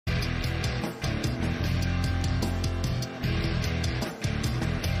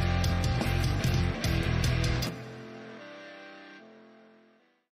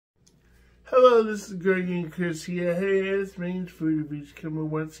Hello, this is Greg and Chris here. Hey, it's MAINE'S Food Reviews coming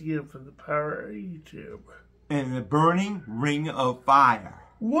once again from the power of YouTube. And the burning ring of fire.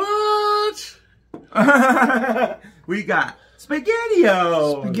 What? We got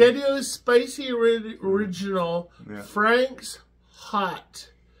SpaghettiO's. SpaghettiO's Spicy Original Frank's Hot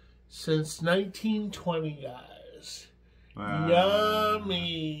since 1920, guys. Wow.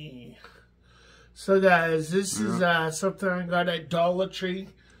 Yummy. So, guys, this is something I got at Dollar Tree.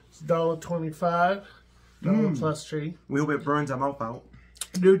 It's $1.25. Dollar Plus Tree. We hope it burns our mouth out.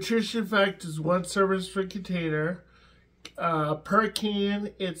 Nutrition fact is 1 serving per container. Per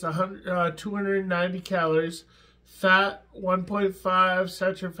can, it's 290 calories. Fat 1.5,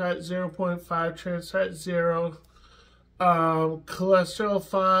 saturated fat 0.5, trans fat 0, cholesterol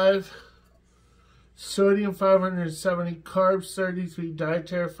 5, sodium 570, carbs 33,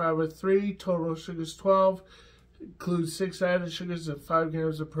 dietary fiber 3, total sugars 12, includes 6 added sugars and 5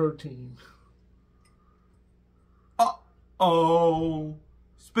 grams of protein. Uh-oh.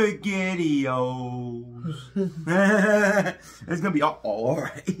 SpaghettiO's. It's gonna be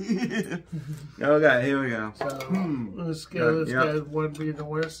alright. Okay, here we go. So, let's go. Let's go. One being the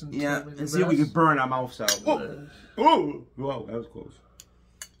worst and two being the see if we can burn our mouths out. Whoa, whoa, that was close.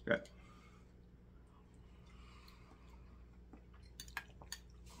 Okay.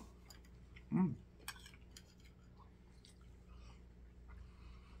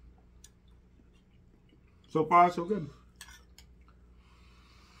 So far, so good.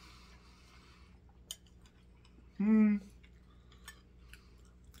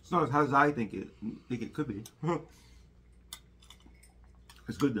 It's not as hot as I think it could be.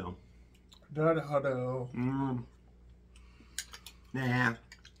 It's good though. Not hot though. Nah,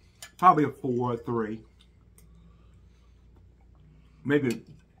 probably a 4 or 3. Maybe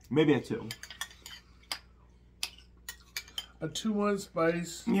a 2. A 2 on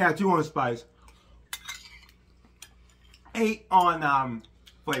spice. Yeah, 2 on spice. 8 on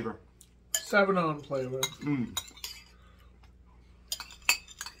flavor. 7 on flavor.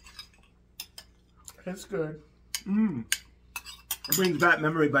 It's good. It brings back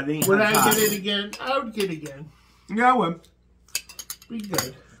memory, but it ain't. Would I get it again? I would get it again. Yeah, I would. Be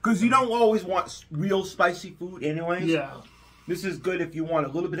good. Because you don't always want real spicy food anyways. Yeah. This is good if you want a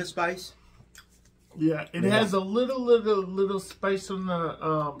little bit of spice. Yeah, it has a little spice on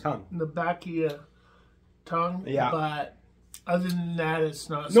the tongue. In the back of your tongue. Yeah. But other than that, it's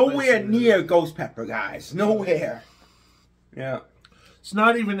not nowhere spicy. near ghost pepper, guys. Nowhere. Yeah. It's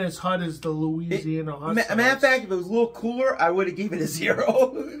not even as hot as the Louisiana hot sauce. Matter of fact, if it was a little cooler, I would have given it a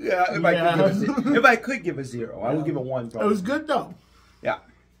 0. If I could give a 0, I would give it 1. Probably. It was good though. Yeah.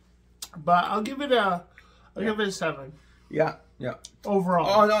 But I'll give it a 7. Yeah, yeah. Overall.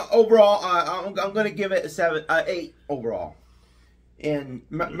 Oh no, overall, I'm gonna give it a 8 overall. And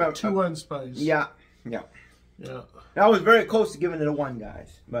 2 on spice. Yeah, yeah. Yeah. I was very close to giving it a 1,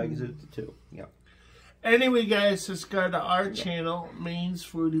 guys. But I give it a 2. Yeah. Anyway, guys, subscribe to our channel, MAINE'S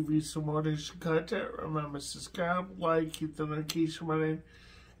Food Reviews, for more content. Remember, subscribe, like, keep the notification running.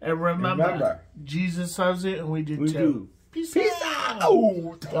 And remember, Jesus loves it, and we do too. Peace out.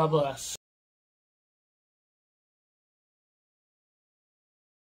 out. God bless.